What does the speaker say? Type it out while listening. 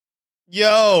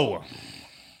Yo,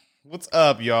 what's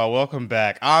up, y'all? Welcome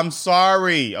back. I'm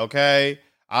sorry, okay?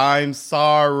 I'm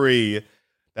sorry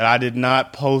that I did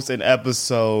not post an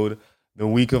episode the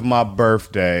week of my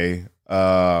birthday.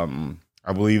 I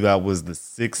believe that was the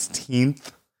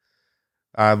 16th,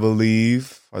 I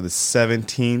believe, or the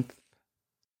 17th.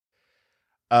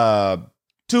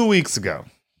 2 weeks ago.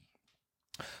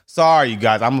 Sorry, you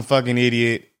guys. I'm a fucking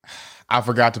idiot. I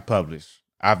forgot to publish.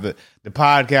 The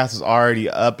podcast was already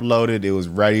uploaded. It was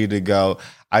ready to go.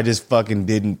 I just fucking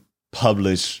didn't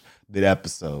publish the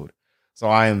episode. So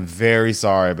I am very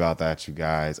sorry about that, you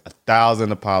guys.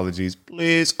 1,000 apologies.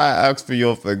 Please, I ask for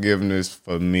your forgiveness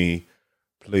for me.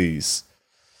 Please.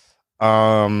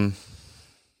 Well,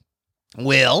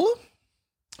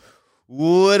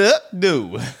 what up,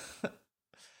 dude?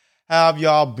 How have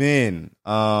y'all been?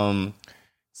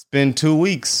 It's been 2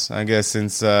 weeks, I guess,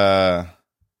 since 2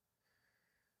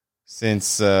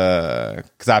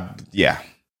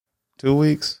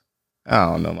 weeks. I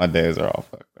don't know. My days are all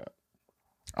fucked up.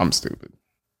 I'm stupid.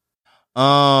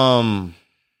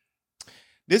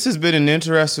 This has been an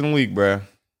interesting week, bruh.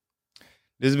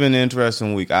 This has been an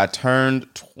interesting week. I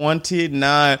turned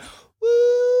 29. Woo!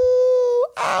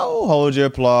 Ow! Hold your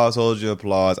applause. Hold your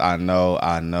applause. I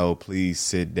know. Please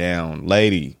sit down.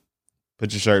 Lady,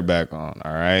 put your shirt back on,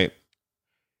 all right?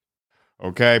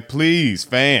 Okay, please,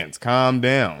 fans, calm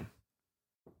down.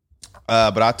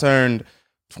 But I turned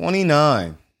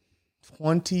 29.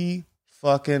 20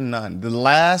 fucking 9. The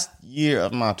last year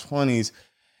of my 20s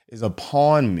is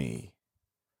upon me.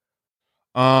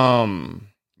 Man,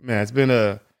 I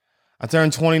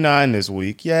turned 29 this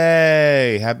week.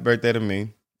 Yay! Happy birthday to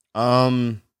me.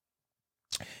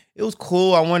 It was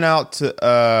cool. I went out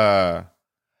to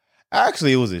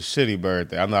actually, it was a shitty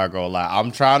birthday. I'm not gonna lie.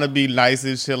 I'm trying to be nice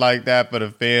and shit like that for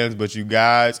the fans, but you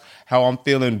guys, how I'm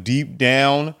feeling deep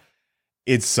down,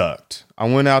 it sucked. I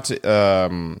went out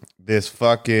to this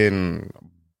fucking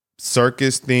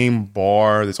circus themed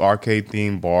bar, this arcade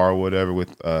themed bar, or whatever,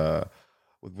 with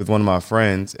one of my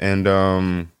friends, and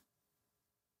the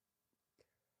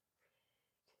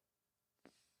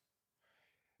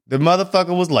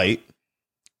motherfucker was late.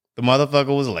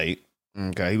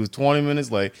 Okay, he was 20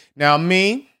 minutes late. Now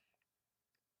me,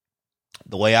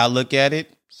 the way I look at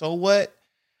it, so what?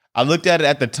 I looked at it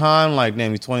at the time like, damn,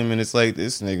 he's 20 minutes late.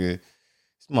 This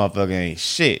motherfucker ain't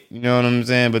shit. You know what I'm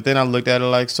saying? But then I looked at it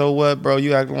like, so what, bro?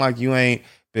 You acting like you ain't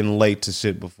been late to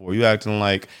shit before. You acting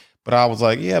like, but I was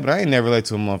like, yeah, but I ain't never late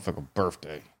to a motherfucker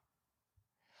birthday.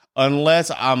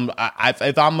 Unless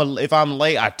if I'm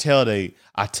late, I tell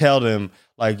them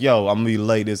like, yo, I'm gonna be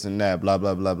late, this and that, blah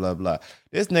blah blah blah blah.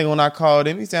 This nigga, when I called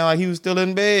him, he sounded like he was still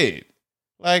in bed.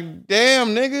 Like, damn,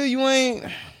 nigga, you ain't.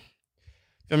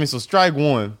 I mean, so strike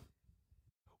one.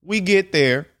 We get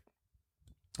there,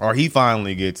 or he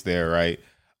finally gets there, right?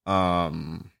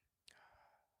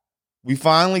 We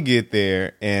finally get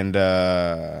there, and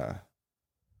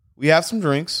we have some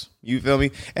drinks. You feel me?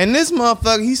 And this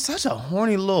motherfucker, he's such a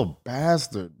horny little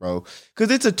bastard, bro. Because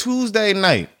it's a Tuesday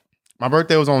night. My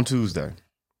birthday was on Tuesday.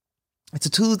 It's a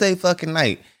Tuesday fucking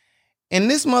night. And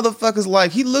this motherfucker's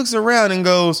like, he looks around and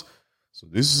goes, so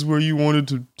this is where you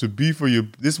wanted to be for your,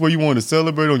 this is where you wanted to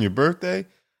celebrate on your birthday?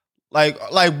 Like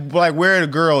where the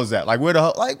girls at? Like where the,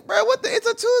 like, bro, it's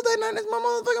a Tuesday night. It's my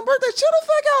motherfucking birthday. Chill the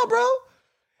fuck out, bro.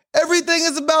 Everything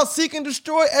is about seek and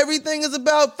destroy. Everything is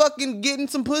about fucking getting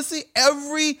some pussy.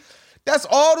 That's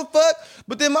all the fuck.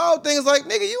 But then my whole thing is like,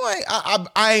 nigga, you ain't,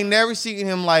 I ain't never seen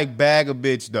him like bag a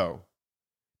bitch though.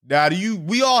 Now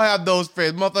we all have those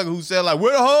friends, motherfucker, who said like,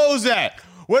 where the hoes at?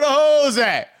 Where the hoes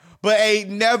at? But ain't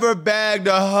never bagged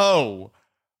a hoe.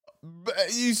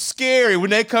 You scary when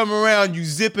they come around. You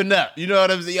zipping up. You know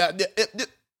what I'm saying?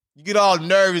 You get all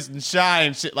nervous and shy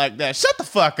and shit like that. Shut the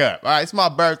fuck up. All right, it's my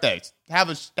birthday. Have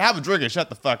a drink and shut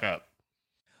the fuck up.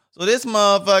 So this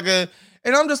motherfucker,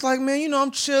 and I'm just like, man, you know,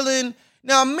 I'm chilling.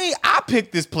 Now me, I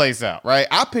picked this place out, right?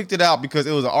 I picked it out because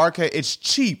it was an arcade. It's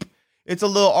cheap. It's a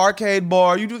little arcade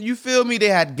bar. You feel me? They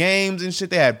had games and shit.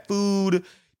 They had food,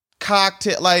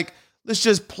 cocktail. Like, let's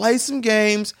just play some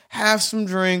games, have some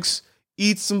drinks,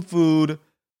 eat some food,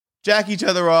 jack each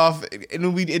other off, and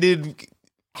then we did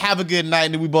have a good night,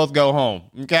 and then we both go home.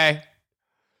 Okay?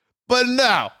 But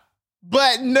no,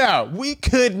 we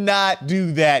could not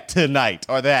do that tonight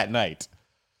or that night.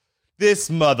 This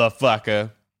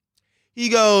motherfucker, he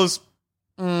goes,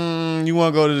 you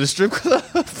want to go to the strip club?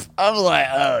 I'm like,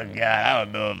 oh God, I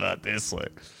don't know about this one.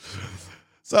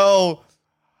 So,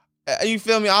 you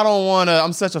feel me?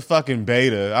 I'm such a fucking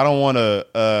beta. I don't want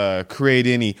to create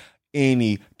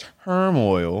any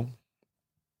turmoil.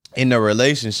 in the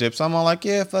relationship. So I'm all like,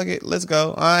 yeah, fuck it, let's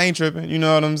go. I ain't tripping. You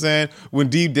know what I'm saying? When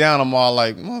deep down, I'm all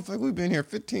like, motherfucker, we've been here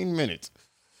 15 minutes.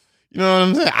 You know what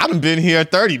I'm saying? I done been here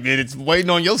 30 minutes waiting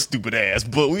on your stupid ass,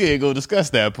 but we ain't gonna discuss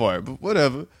that part. But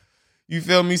whatever. You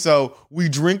feel me? So we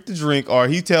drink the drink, or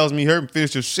he tells me, "Herb,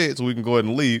 finish your shit so we can go ahead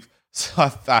and leave."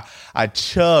 So I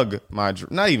chug my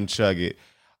drink, not even chug it.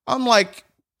 I'm like,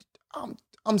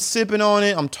 I'm sipping on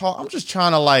it. I'm just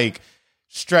trying to like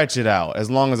stretch it out as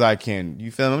long as I can.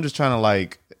 You feel me? I'm just trying to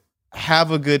like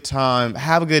have a good time,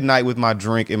 have a good night with my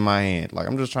drink in my hand. Like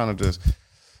I'm just trying to just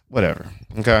whatever.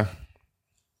 Okay.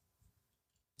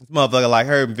 This motherfucker like,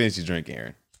 Herb, finish your drink,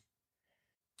 Aaron.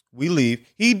 We leave.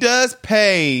 He does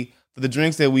pay for the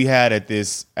drinks that we had at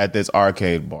this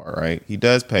arcade bar, right? He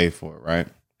does pay for it, right?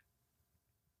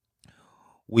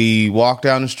 We walk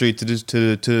down the street to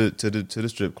the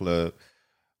strip club.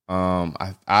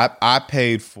 I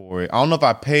paid for it. I don't know if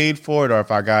I paid for it or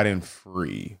if I got in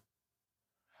free.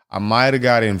 I might have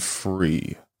got in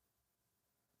free.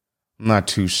 I'm not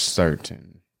too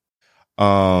certain.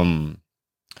 So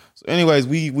anyways,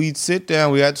 we sit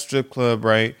down, we at the strip club,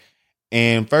 right?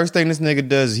 And first thing this nigga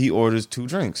does is he orders 2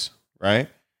 drinks, right?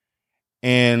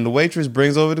 And the waitress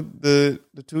brings over the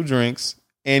 2 drinks,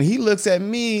 and he looks at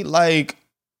me like,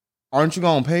 aren't you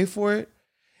gonna pay for it?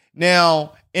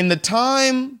 Now, in the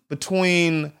time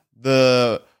between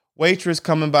the waitress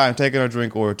coming by and taking her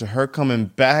drink order to her coming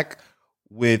back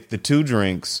with the 2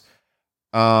 drinks,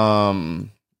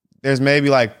 there's maybe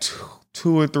like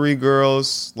two or 3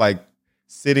 girls like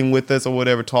sitting with us or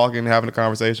whatever, talking, having a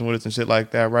conversation with us and shit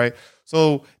like that, right?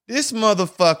 So this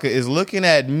motherfucker is looking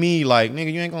at me like,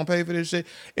 nigga, you ain't gonna pay for this shit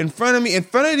in front of me, in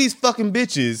front of these fucking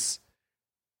bitches.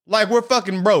 Like we're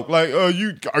fucking broke. Like, are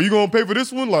you gonna pay for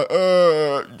this one? Like,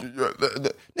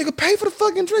 nigga, pay for the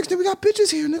fucking drinks. Nigga, we got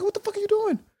bitches here, nigga. What the fuck are you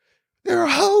doing? There are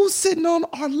hoes sitting on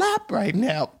our lap right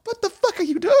now. What the fuck are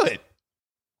you doing?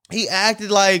 He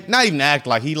acted like, not even act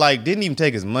like, he like didn't even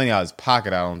take his money out of his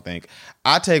pocket, I don't think.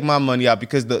 I take my money out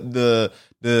because the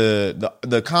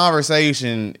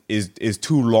conversation is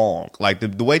too long. Like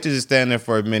the waitress is standing there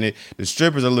for a minute. The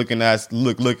strippers are looking at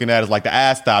us like the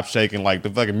ass stops shaking, like the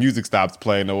fucking music stops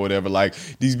playing or whatever. Like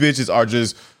these bitches are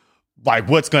just like,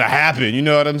 what's gonna happen? You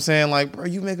know what I'm saying? Like, bro,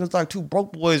 you making us like 2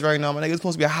 broke boys right now, man. It's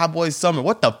supposed to be a hot boy summer.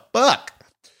 What the fuck?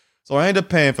 So I end up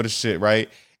paying for the shit, right?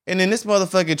 And then this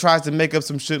motherfucker tries to make up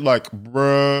some shit like,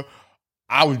 bruh,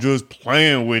 I was just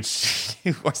playing with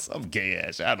you or some gay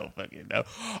ass shit. I don't fucking know.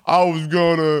 I was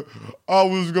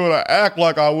gonna act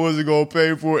like I wasn't gonna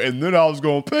pay for it, and then I was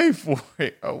gonna pay for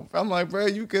it. Oh, I'm like, bro,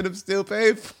 you could have still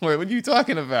paid for it. What are you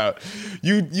talking about?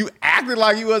 You acted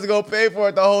like you wasn't gonna pay for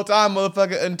it the whole time,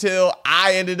 motherfucker, until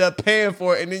I ended up paying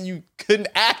for it, and then you couldn't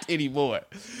act anymore.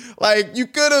 Like you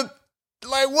could have,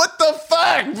 like, what the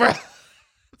fuck, bro?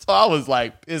 So I was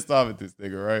like pissed off at this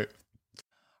nigga, right?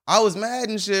 I was mad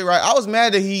and shit, right? I was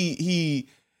mad that he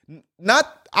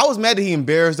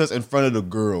embarrassed us in front of the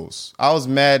girls. I was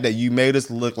mad that you made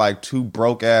us look like 2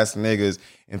 broke ass niggas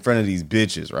in front of these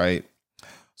bitches, right?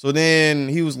 So then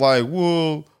he was like,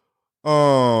 well,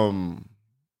 bro,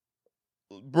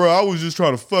 I was just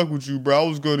trying to fuck with you, bro. I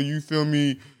was gonna, you feel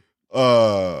me?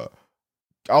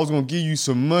 I was gonna give you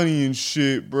some money and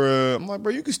shit, bruh. I'm like,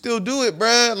 bro, you can still do it,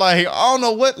 bruh. Like, I don't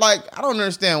know what, like, I don't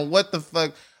understand what the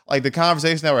fuck. Like, the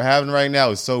conversation that we're having right now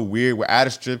is so weird. We're at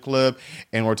a strip club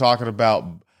and we're talking about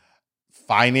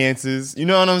finances. You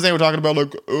know what I'm saying? We're talking about,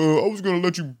 like, I was gonna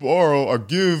let you borrow or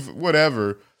give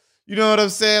whatever. You know what I'm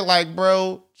saying? Like,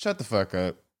 bro, shut the fuck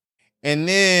up. And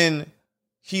then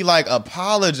he like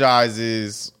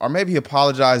apologizes, or maybe he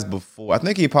apologized before. I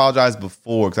think he apologized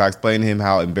before because I explained to him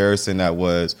how embarrassing that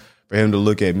was for him to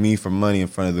look at me for money in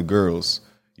front of the girls.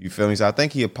 You feel me? So I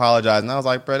think he apologized, and I was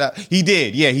like, bro, he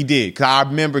did. Yeah, he did. Because I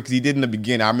remember, because he did in the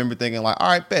beginning. I remember thinking like, all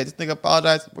right, bet, this nigga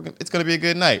apologized. It's going to be a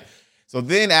good night. So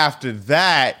then after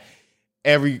that,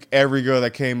 every girl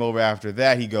that came over after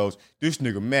that, he goes, this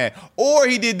nigga mad. Or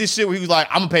he did this shit where he was like,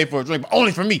 I'm gonna pay for a drink, but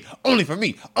only for me, only for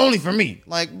me, only for me.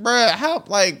 Like, bruh, how,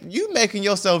 like, you making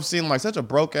yourself seem like such a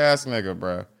broke ass nigga,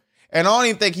 bruh. And I don't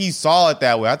even think he saw it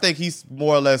that way. I think he's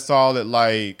more or less saw it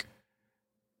like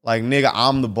nigga,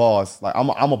 I'm the boss. Like, I'm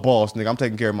a boss, nigga. I'm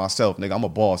taking care of myself, nigga. I'm a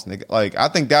boss, nigga. Like, I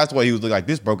think that's why he was like,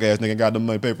 this broke ass nigga got enough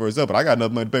money to pay for himself, but I got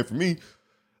enough money to pay for me.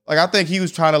 Like, I think he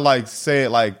was trying to like say it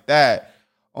like that.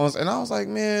 And I was like,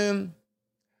 man,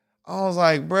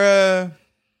 bruh.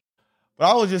 But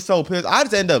I was just so pissed. I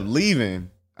just ended up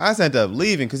leaving.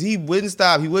 Because he wouldn't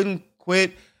stop. He wouldn't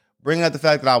quit bringing up the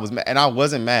fact that I was mad. And I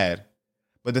wasn't mad.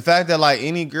 But the fact that, like,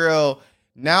 any girl,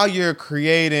 now you're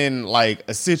creating, like,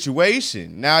 a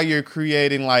situation. Now you're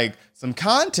creating, like, some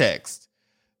context.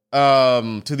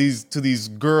 to these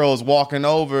girls walking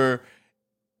over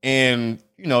and,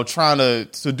 you know, trying to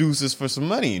seduce us for some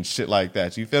money and shit like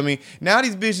that. You feel me? Now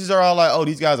these bitches are all like, oh,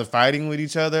 these guys are fighting with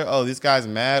each other. Oh, this guy's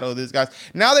mad. Oh, this guy's...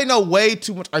 Now they know way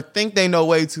too much. I think they know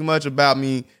way too much about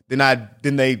me than I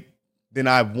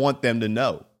want them to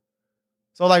know.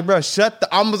 So like, bro,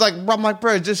 I'm like,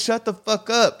 bro, just shut the fuck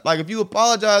up. Like, if you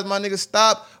apologize, my nigga,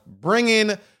 stop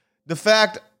bringing the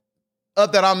fact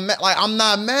up that I'm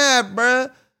not mad, bro.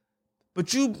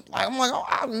 But you, like, I'm like,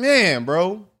 oh man,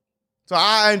 bro. So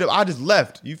I just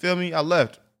left. You feel me? I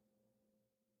left.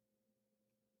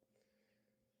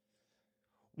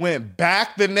 Went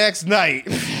back the next night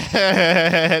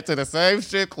to the same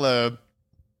shit club.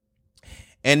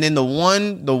 And then the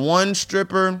one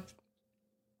stripper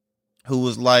who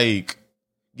was like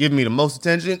giving me the most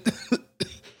attention.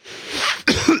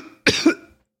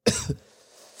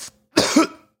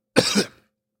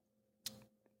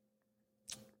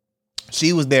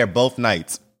 She was there both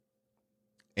nights.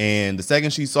 And the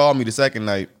second she saw me the second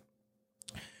night,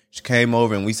 she came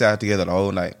over and we sat together the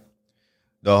whole night.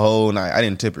 The whole night. I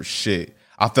didn't tip her shit.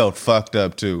 I felt fucked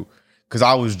up too. Because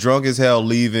I was drunk as hell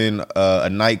leaving a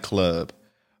nightclub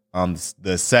on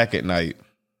the second night.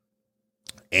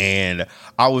 And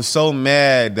I was so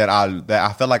mad that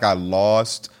I felt like I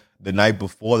lost the night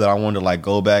before, that I wanted to like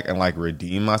go back and like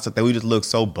redeem myself. That we just looked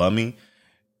so bummy.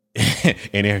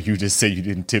 And Aaron, you just said you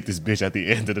didn't tip this bitch at the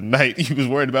end of the night. You was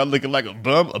worried about looking like a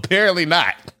bum. Apparently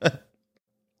not.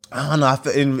 I don't know. I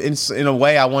feel in a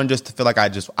way I wanted just to feel like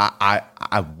I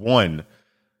won.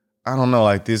 I don't know,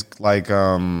 like this, like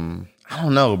I don't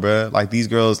know, bro. Like these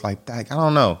girls, like I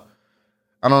don't know.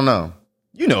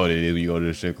 You know what it is when you go to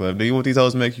the shit club. You want these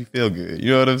hoes to make you feel good.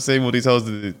 You know what I'm saying? What these hoes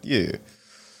do, yeah.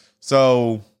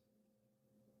 So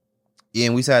yeah,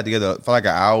 and we sat together for like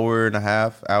an hour and a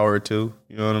half, hour or two.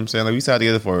 You know what I'm saying? Like we sat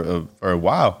together for a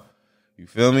while. You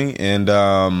feel me? And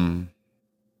that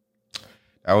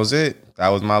was it. That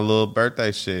was my little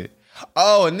birthday shit.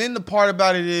 Oh, and then the part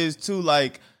about it is too,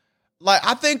 like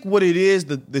I think what it is,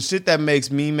 the shit that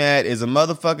makes me mad is a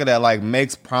motherfucker that like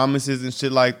makes promises and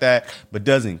shit like that, but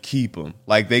doesn't keep them.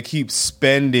 Like they keep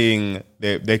spending,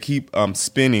 they keep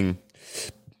spinning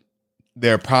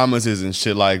their promises and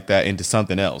shit like that into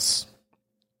something else.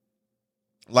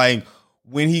 Like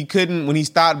when he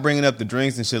stopped bringing up the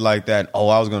drinks and shit like that. Oh,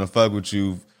 I was gonna fuck with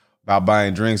you about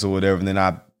buying drinks or whatever, and then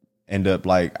I end up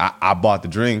like I bought the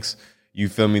drinks. You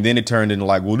feel me? Then it turned into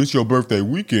like, well, this your birthday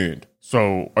weekend.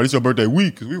 So, this your birthday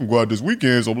week, because we can go out this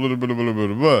weekend, so blah, blah, blah, blah, blah,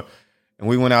 blah. And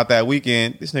we went out that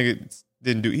weekend. This nigga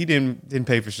didn't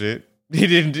pay for shit. He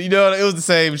didn't, you know, it was the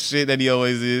same shit that he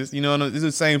always is. You know, it's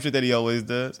the same shit that he always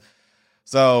does.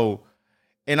 So,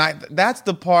 and that's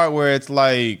the part where it's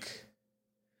like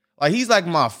he's like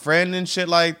my friend and shit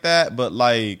like that, but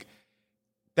like,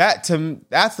 that's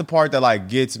the part that like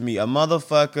gets me. A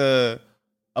motherfucker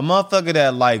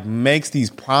that like makes these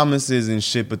promises and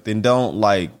shit, but then don't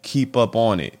like keep up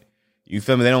on it. You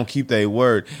feel me? They don't keep their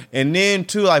word. And then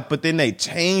too, like, but then they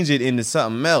change it into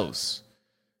something else.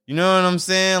 You know what I'm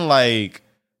saying? Like,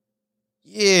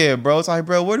 yeah, bro. It's like,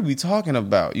 bro, what are we talking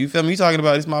about? You feel me? You talking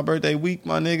about it's my birthday week,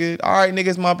 my nigga. All right, nigga,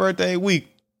 it's my birthday week.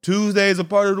 Tuesday is a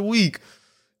part of the week.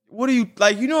 What are you,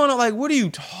 like, you know, like, what are you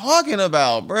talking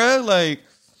about, bro? Like,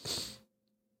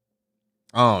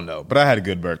 I don't know, but I had a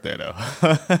good birthday though.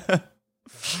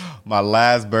 My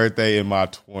last birthday in my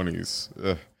 20s.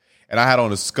 Ugh. And I had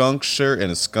on a skunk shirt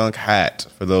and a skunk hat,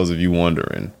 for those of you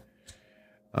wondering.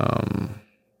 And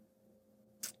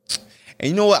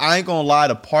you know what? I ain't gonna lie,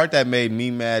 the part that made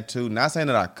me mad too, not saying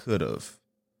that I could have.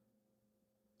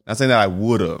 Not saying that I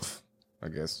would have. I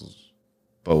guess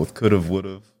both. Could have, would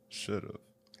have, should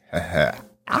have.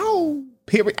 Ow.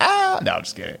 Period. Ah. No, I'm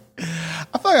just kidding.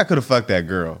 I feel like I could have fucked that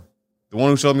girl. The one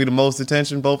who showed me the most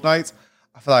attention both nights,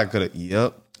 I feel like I could have,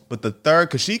 yep. But the third,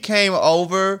 because she came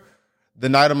over the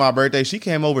night of my birthday, she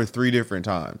came over 3 different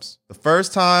times. The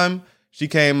first time she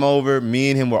came over, me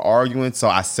and him were arguing, so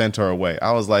I sent her away.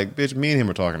 I was like, bitch, me and him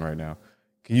are talking right now.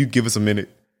 Can you give us a minute?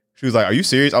 She was like, are you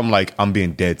serious? I'm like, I'm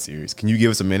being dead serious. Can you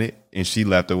give us a minute? And she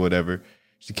left or whatever.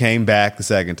 She came back the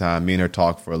second time. Me and her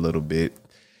talked for a little bit.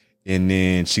 And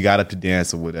then she got up to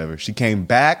dance or whatever. She came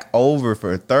back over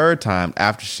for a third time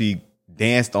after she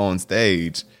danced on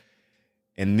stage,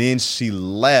 and then she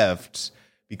left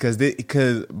because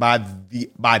by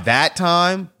that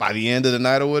time, by the end of the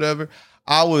night or whatever, it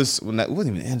wasn't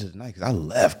even the end of the night because I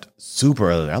left super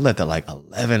early. I left at like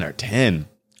 11 or 10.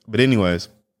 But anyways,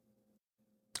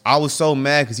 I was so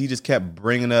mad because he just kept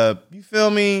bringing up, you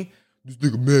feel me? This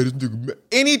nigga mad.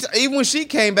 Even when she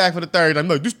came back for the third time, I'm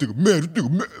like, this nigga mad.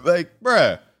 Like,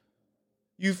 bruh,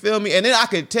 you feel me? And then I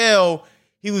could tell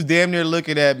he was damn near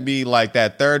looking at me like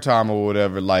that third time or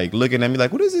whatever, like looking at me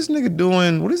like, what is this nigga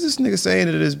doing? What is this nigga saying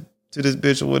to this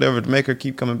bitch or whatever to make her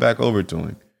keep coming back over to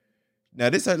him? Now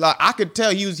this, like, I could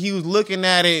tell he was looking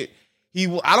at it.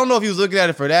 I don't know if he was looking at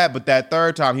it for that, but that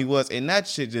third time he was, and that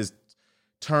shit just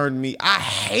turned me. I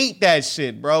hate that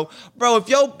shit, bro. Bro, if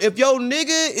your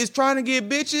nigga is trying to get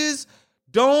bitches,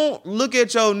 don't look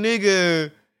at your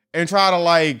nigga and try to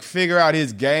like figure out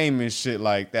his game and shit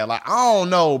like that. Like, I don't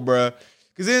know, bro.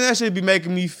 Cause then that shit be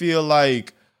making me feel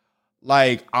like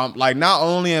I'm like, not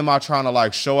only am I trying to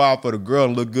like show out for the girl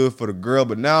and look good for the girl,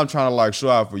 but now I'm trying to like show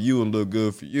out for you and look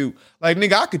good for you. Like,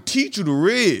 nigga, I could teach you the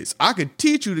riz. I could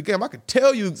teach you the game. I could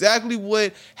tell you exactly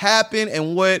what happened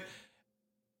and what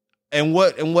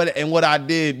I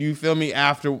did. You feel me?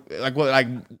 After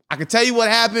I could tell you what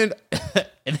happened,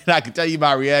 and then I could tell you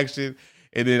my reaction,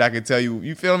 and then I could tell you.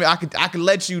 You feel me? I could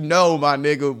let you know, my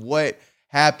nigga, what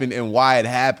happened and why it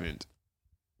happened.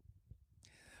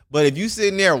 But if you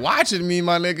sitting there watching me,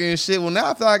 my nigga, and shit, well, now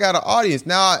I feel like I got an audience.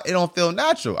 Now it don't feel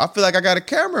natural. I feel like I got a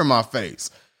camera in my face.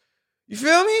 You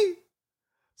feel me?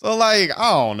 So, like,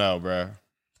 I don't know, bro.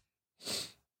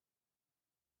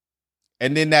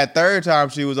 And then that third time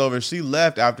she was over, she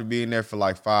left after being there for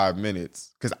like 5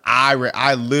 minutes. Because I ran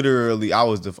out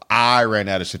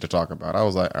of shit to talk about. I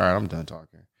was like, all right, I'm done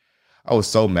talking. I was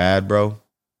so mad, bro.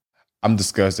 I'm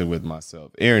disgusted with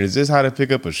myself. Aaron, is this how to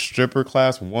pick up a stripper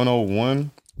class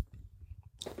 101?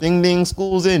 Ding ding,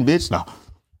 school's in, bitch. No.